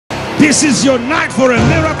This is your night for a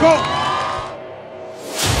miracle.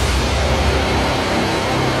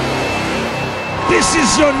 This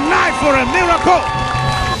is your night for a miracle.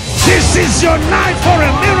 This is your night for a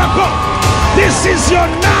miracle. This is your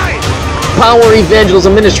night. Power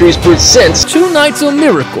Evangelism Ministries presents 2 nights of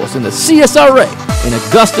miracles in the CSRA in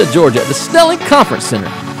Augusta, Georgia, at the Snelling Conference Center,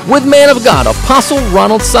 with man of God, Apostle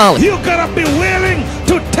Ronald Solomon. You gotta be willing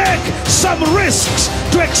to take some risks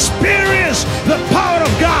to experience the power of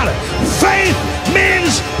God. Faith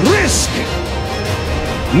means risk.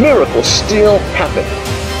 Miracles still happen.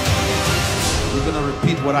 You're gonna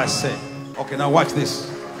repeat what I say. Okay, now watch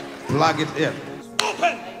this. Plug it in.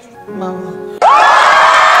 Open. Mama.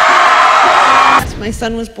 My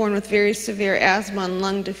son was born with very severe asthma and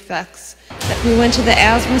lung defects. We went to the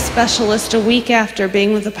asthma specialist a week after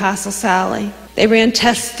being with Apostle Sally. They ran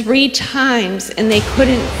tests 3 times and they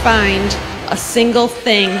couldn't find a single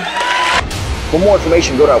thing. For more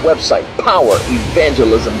information, go to our website,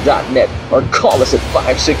 powerevangelism.net, or call us at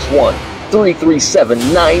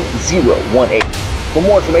 561-337-9018. For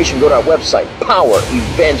more information, go to our website,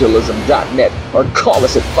 powerevangelism.net, or call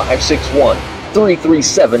us at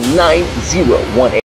 561-337-9018.